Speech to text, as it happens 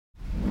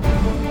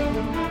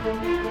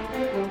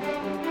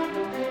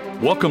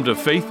Welcome to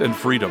Faith and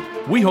Freedom.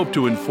 We hope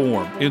to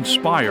inform,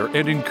 inspire,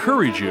 and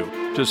encourage you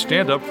to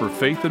stand up for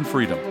faith and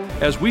freedom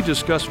as we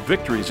discuss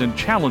victories and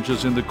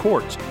challenges in the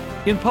courts,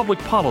 in public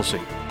policy,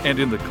 and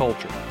in the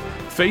culture.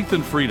 Faith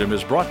and Freedom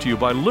is brought to you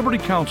by Liberty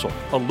Counsel,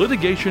 a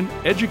litigation,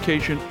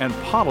 education, and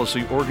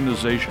policy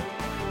organization.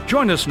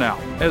 Join us now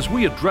as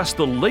we address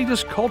the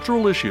latest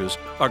cultural issues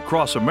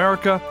across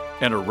America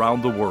and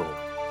around the world.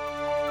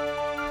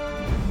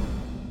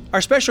 Our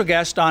special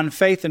guest on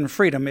Faith and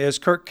Freedom is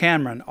Kirk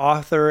Cameron,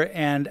 author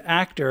and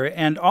actor,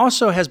 and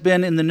also has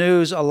been in the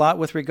news a lot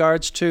with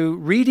regards to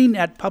reading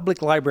at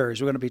public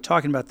libraries. We're going to be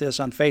talking about this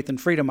on Faith and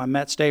Freedom. I'm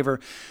Matt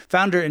Staver,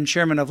 founder and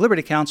chairman of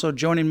Liberty Counsel.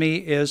 Joining me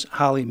is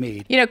Holly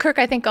Mead. You know, Kirk,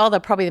 I think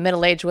probably the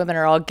middle-aged women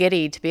are all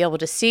giddy to be able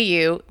to see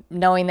you,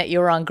 knowing that you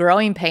were on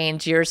Growing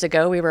Pains years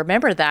ago. We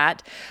remember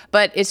that.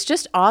 But it's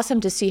just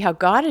awesome to see how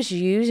God is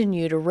using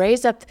you to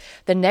raise up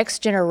the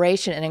next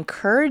generation and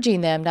encouraging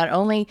them, not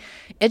only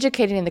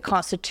educating in the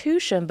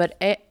Constitution,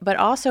 but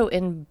also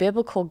in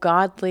biblical,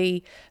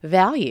 godly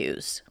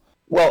values.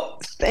 Well,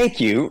 thank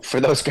you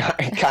for those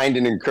kind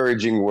and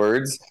encouraging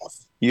words.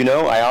 You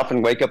know, I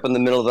often wake up in the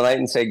middle of the night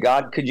and say,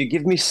 God, could you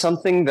give me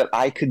something that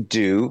I could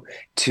do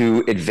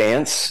to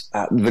advance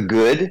the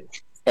good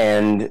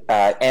and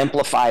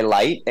amplify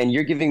light? And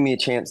you're giving me a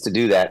chance to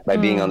do that by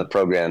being on the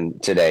program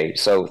today.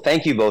 So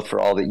thank you both for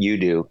all that you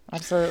do.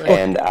 Absolutely.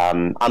 And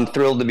I'm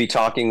thrilled to be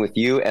talking with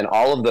you and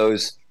all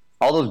those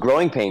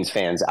Growing Pains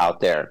fans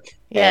out there.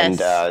 Yes.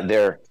 And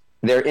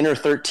their inner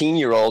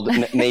 13-year-old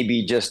may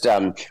be just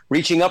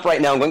reaching up right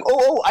now and going,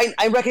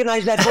 I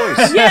recognize that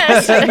voice.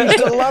 Yes. I used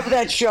to love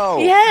that show.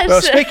 Yes.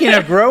 Well, speaking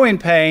of Growing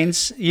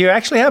Pains, you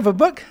actually have a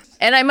book.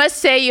 And I must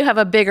say you have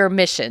a bigger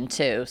mission,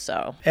 too.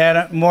 So, And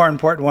a more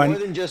important one. More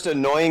than just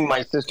annoying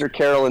my sister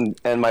Carol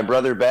and my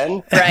brother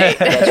Ben. Right.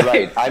 That's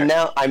right. I'm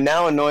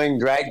now annoying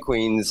drag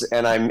queens,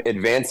 and I'm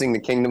advancing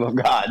the kingdom of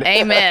God.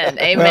 Amen.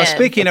 Amen. Well,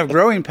 speaking of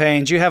Growing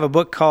Pains, you have a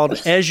book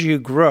called As You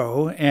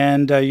Grow,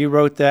 and you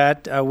wrote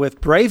that with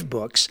Brave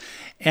Books.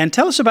 And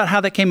tell us about how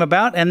that came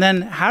about, and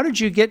then how did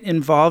you get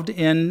involved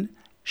in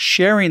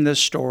sharing this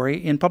story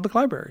in public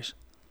libraries?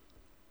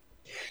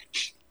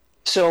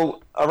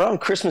 So around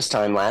Christmas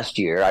time last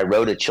year, I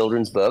wrote a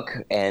children's book,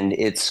 and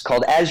it's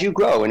called As You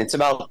Grow, and it's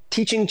about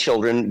teaching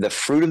children the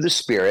fruit of the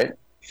Spirit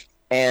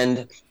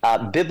and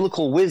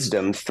biblical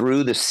wisdom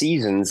through the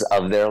seasons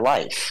of their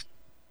life.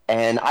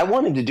 And I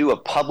wanted to do a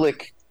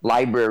public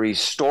library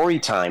story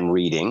time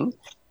reading,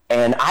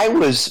 and I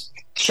was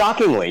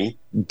shockingly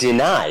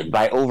denied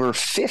by over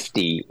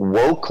 50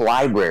 woke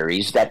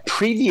libraries that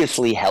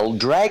previously held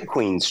drag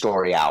queen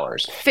story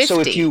hours. 50? So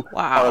if you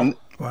Wow.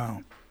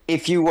 Wow.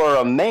 If you are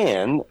a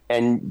man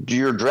and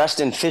you're dressed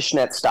in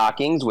fishnet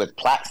stockings with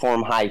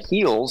platform high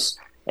heels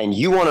and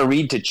you want to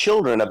read to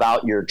children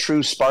about your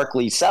true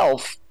sparkly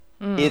self,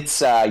 it's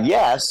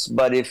yes.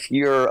 But if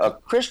you're a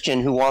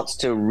Christian who wants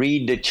to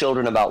read to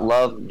children about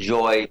love,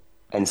 joy,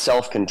 and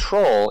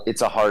self-control,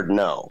 it's a hard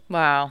no.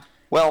 Wow.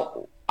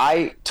 Well,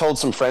 I told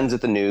some friends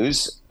at the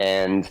news,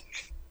 and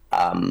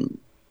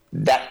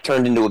that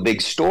turned into a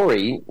big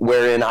story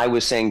wherein I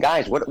was saying,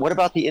 guys, what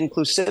about the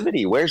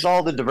inclusivity? Where's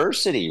all the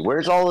diversity?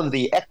 Where's all of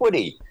the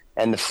equity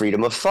and the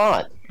freedom of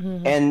thought?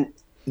 Mm-hmm. And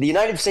the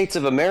United States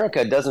of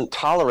America doesn't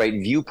tolerate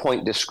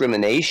viewpoint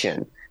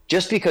discrimination.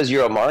 Just because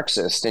you're a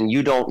Marxist and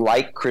you don't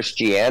like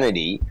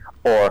Christianity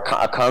or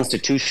a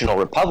constitutional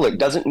republic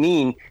doesn't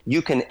mean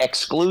you can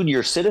exclude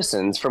your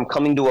citizens from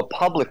coming to a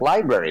public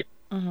library.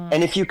 Mm-hmm.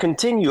 And if you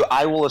continue,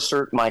 I will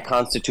assert my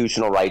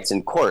constitutional rights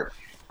in court.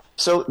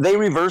 So they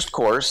reversed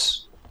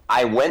course.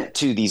 I went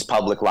to these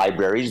public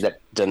libraries that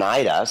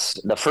denied us.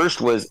 The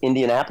first was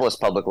Indianapolis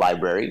Public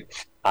Library.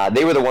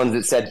 They were the ones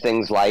that said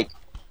things like,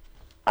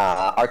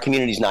 our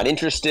community's not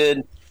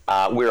interested.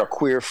 We're a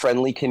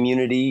queer-friendly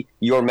community.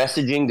 Your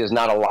messaging does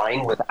not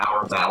align with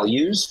our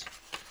values.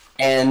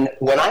 And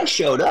when I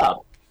showed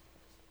up,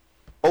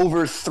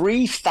 over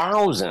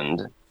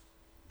 3,000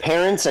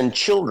 parents and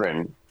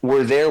children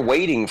were there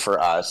waiting for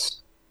us.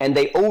 And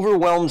they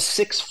overwhelmed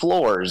 6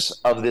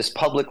 floors of this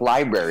public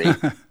library.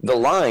 The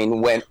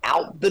line went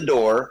out the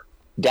door,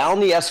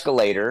 down the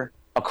escalator,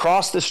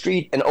 across the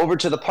street, and over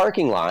to the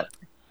parking lot.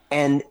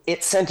 And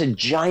it sent a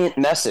giant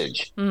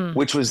message,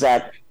 which was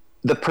that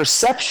the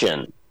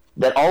perception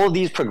that all of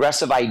these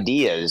progressive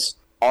ideas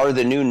are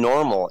the new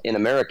normal in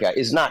America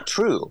is not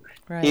true.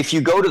 Right. If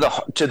you go to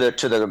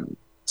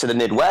the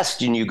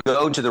Midwest and you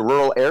go to the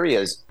rural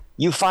areas,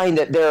 you find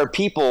that there are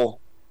people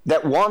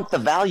that want the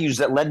values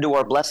that led to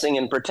our blessing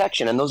and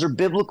protection, and those are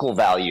biblical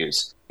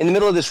values. In the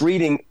middle of this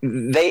reading,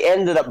 they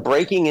ended up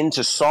breaking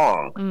into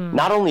song,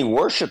 not only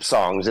worship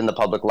songs in the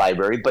public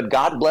library, but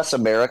God Bless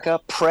America,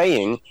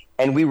 praying,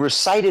 and we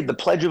recited the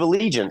Pledge of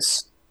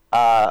Allegiance,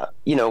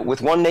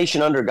 with one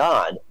nation under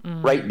God,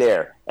 right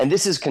there. And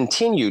this has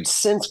continued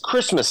since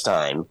Christmas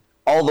time,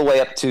 all the way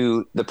up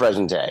to the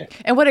present day.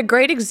 And what a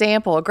great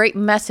example, a great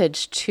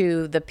message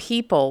to the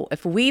people.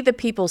 If we, the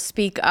people,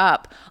 speak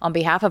up on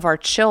behalf of our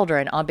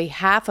children, on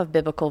behalf of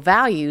biblical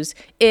values,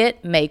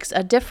 it makes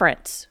a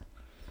difference.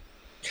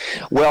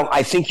 Well,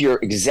 I think you're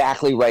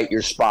exactly right.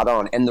 You're spot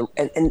on. And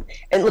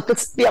look,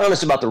 let's be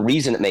honest about the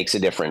reason it makes a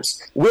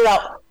difference. We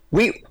are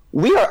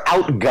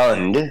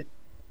outgunned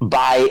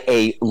by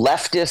a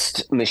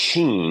leftist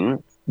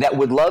machine that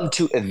would love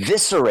to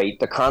eviscerate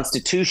the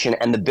Constitution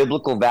and the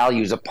biblical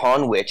values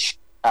upon which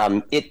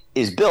it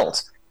is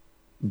built.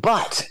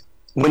 But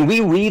when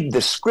we read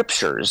the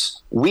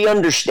scriptures, we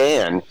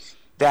understand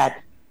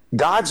that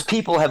God's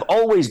people have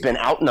always been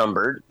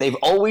outnumbered. They've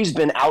always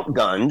been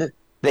outgunned.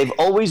 They've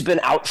always been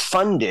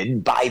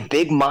outfunded by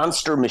big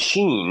monster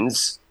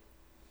machines.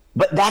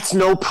 But that's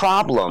no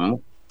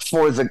problem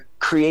for the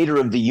creator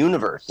of the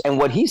universe. And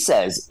what he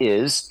says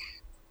is,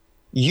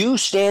 you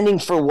standing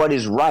for what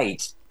is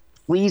right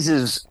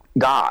pleases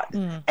God.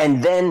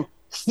 And then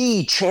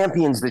he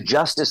champions the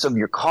justice of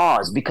your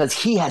cause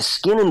because he has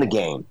skin in the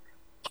game.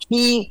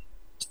 He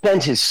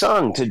sent his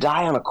son to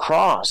die on a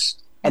cross,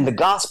 and the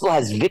gospel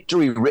has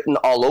victory written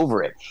all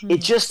over it.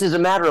 It just is a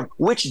matter of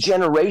which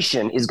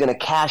generation is going to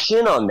cash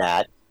in on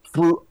that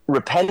through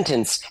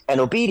repentance and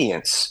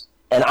obedience.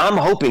 And I'm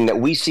hoping that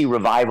we see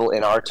revival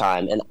in our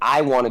time, and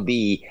I want to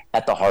be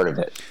at the heart of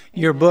it.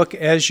 Your book,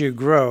 As You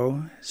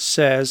Grow,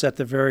 says at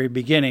the very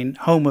beginning,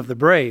 Home of the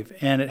Brave,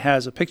 and it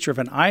has a picture of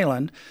an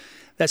island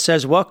that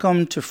says,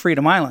 Welcome to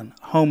Freedom Island,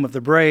 home of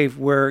the brave,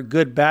 where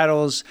good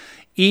battles,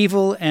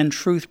 evil and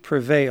truth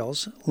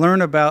prevails.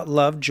 Learn about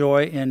love,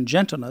 joy, and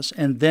gentleness,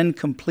 and then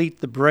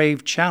complete the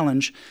brave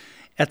challenge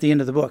at the end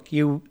of the book.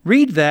 You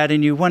read that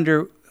and you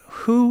wonder,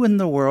 who in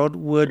the world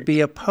would be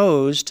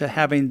opposed to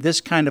having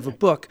this kind of a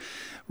book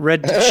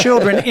read to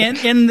children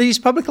in these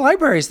public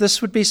libraries?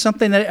 This would be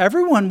something that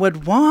everyone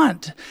would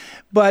want.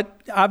 But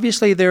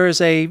obviously there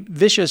is a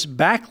vicious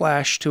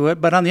backlash to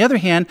it. But on the other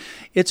hand,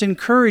 it's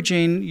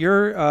encouraging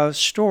your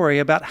story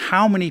about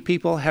how many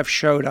people have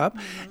showed up.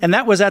 And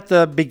that was at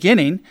the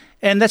beginning,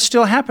 and that's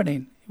still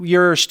happening.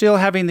 You're still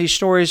having these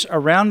stories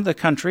around the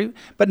country,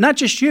 but not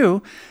just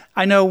you.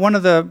 I know one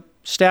of the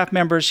staff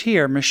members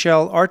here,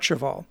 Michelle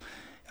Archibald,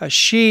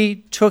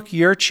 she took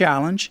your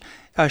challenge.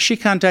 She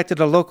contacted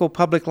a local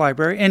public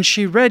library, and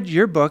she read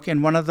your book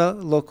in one of the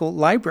local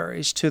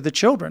libraries to the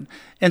children.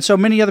 And so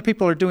many other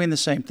people are doing the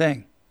same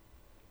thing.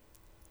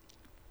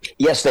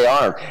 Yes, they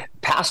are.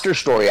 Pastor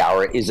Story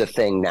Hour is a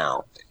thing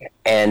now.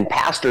 And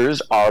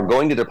pastors are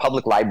going to their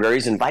public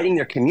libraries, inviting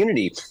their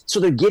community. So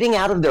they're getting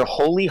out of their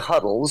holy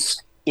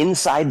huddles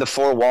inside the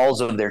four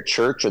walls of their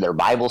church or their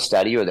Bible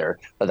study or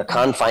the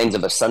confines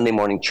of a Sunday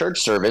morning church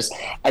service.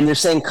 And they're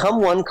saying,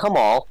 come one, come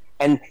all.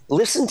 And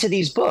listen to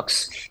these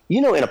books.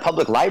 You know, in a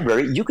public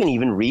library, you can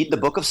even read the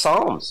book of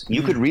Psalms.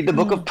 You could read the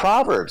book of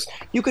Proverbs.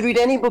 You could read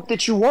any book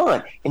that you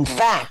want. In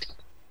fact,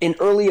 in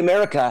early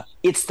America,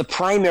 it's the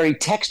primary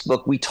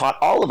textbook we taught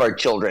all of our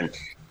children.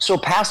 So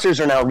pastors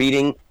are now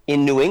reading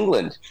in New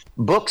England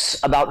books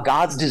about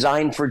God's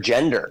design for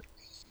gender.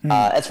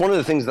 That's one of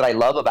the things that I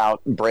love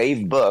about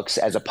Brave Books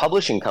as a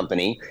publishing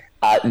company.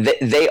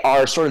 They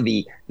are sort of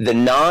the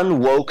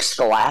non-woke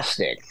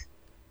scholastic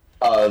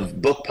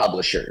of book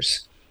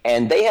publishers.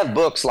 And they have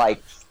books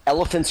like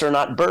Elephants Are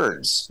Not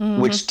Birds,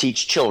 which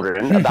teach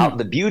children about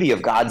the beauty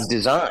of God's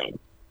design.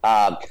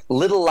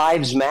 Little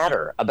Lives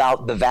Matter,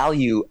 about the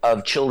value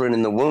of children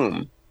in the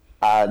womb.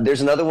 There's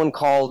another one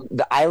called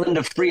The Island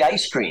of Free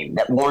Ice Cream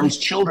that warns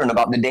children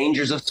about the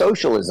dangers of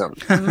socialism.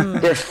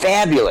 They're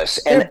fabulous.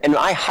 And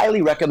I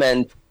highly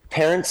recommend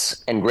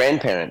parents and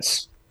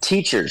grandparents,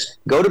 teachers,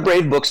 go to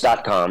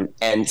bravebooks.com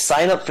and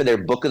sign up for their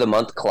Book of the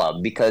Month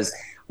Club, because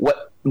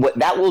what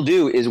that will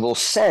do is we'll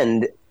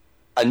send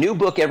a new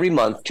book every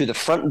month to the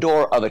front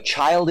door of a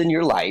child in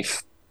your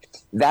life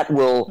that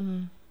will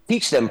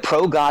teach them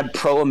pro-God,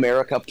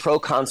 pro-America,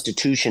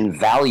 pro-Constitution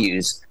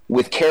values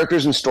with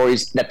characters and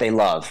stories that they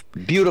love.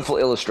 Beautiful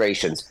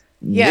illustrations.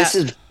 Yeah. This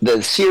is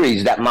the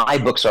series that my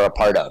books are a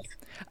part of.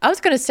 I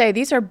was going to say,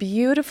 these are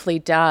beautifully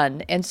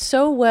done and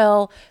so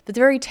well, but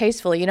very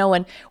tasteful. You know,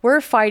 when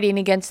we're fighting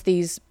against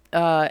these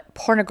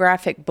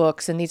pornographic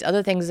books and these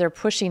other things they're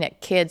pushing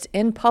at kids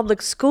in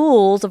public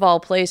schools of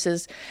all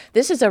places,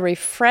 this is a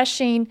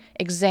refreshing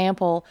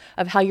example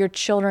of how your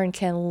children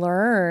can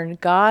learn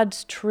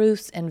God's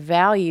truths and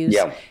values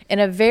in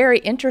a very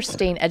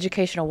interesting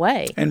educational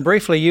way. And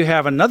briefly, you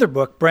have another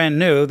book, brand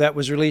new, that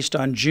was released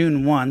on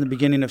June 1, the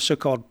beginning of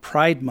so-called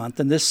Pride Month,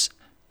 and this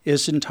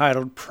is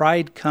entitled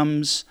Pride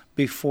Comes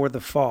Before the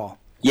Fall.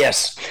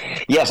 Yes.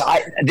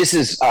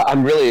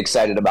 I'm really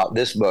excited about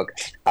this book.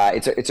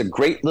 It's a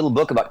great little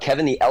book about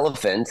Kevin the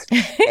elephant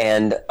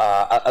and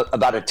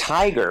about a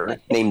tiger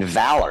named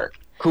Valor,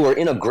 who are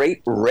in a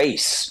great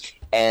race.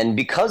 And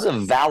because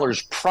of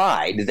Valor's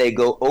pride, they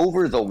go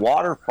over the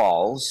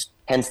waterfalls,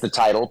 hence the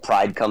title,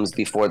 Pride Comes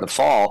Before the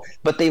Fall,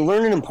 but they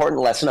learn an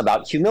important lesson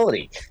about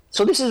humility.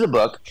 So this is a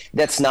book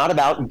that's not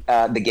about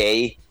the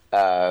gay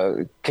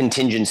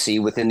contingency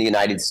within the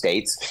United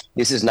States.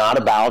 This is not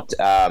about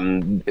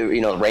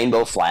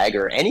rainbow flag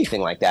or anything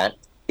like that.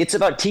 It's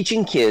about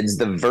teaching kids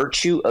the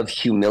virtue of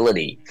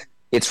humility.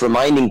 It's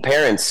reminding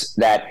parents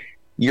that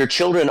your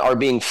children are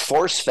being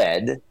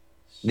force-fed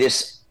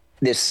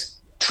this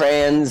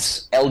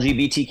trans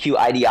LGBTQ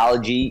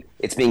ideology.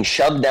 It's being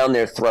shoved down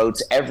their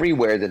throats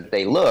everywhere that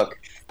they look.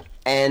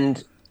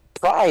 And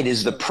pride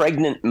is the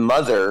pregnant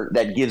mother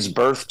that gives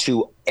birth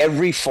to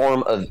every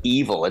form of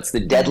evil. It's the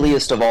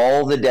deadliest of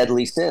all the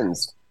deadly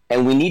sins.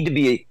 And we need to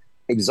be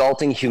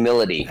exalting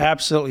humility.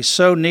 Absolutely.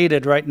 So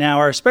needed right now.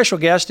 Our special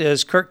guest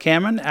is Kirk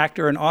Cameron,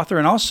 actor and author,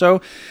 and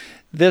also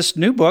this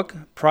new book,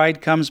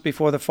 Pride Comes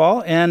Before the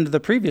Fall, and the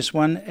previous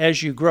one,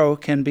 As You Grow,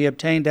 can be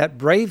obtained at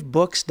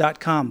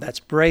bravebooks.com. That's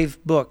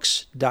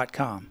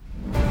bravebooks.com.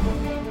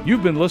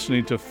 You've been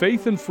listening to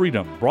Faith and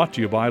Freedom, brought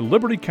to you by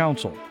Liberty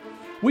Counsel.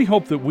 We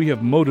hope that we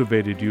have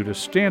motivated you to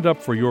stand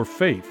up for your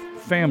faith,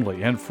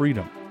 family, and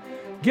freedom.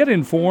 Get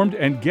informed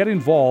and get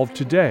involved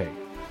today.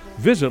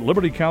 Visit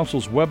Liberty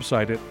Counsel's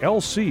website at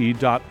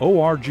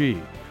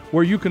lc.org,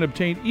 where you can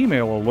obtain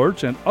email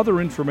alerts and other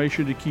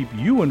information to keep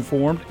you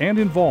informed and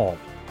involved.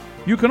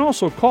 You can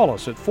also call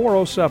us at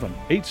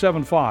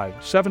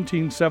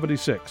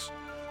 407-875-1776.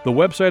 The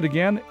website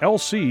again,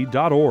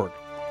 lc.org.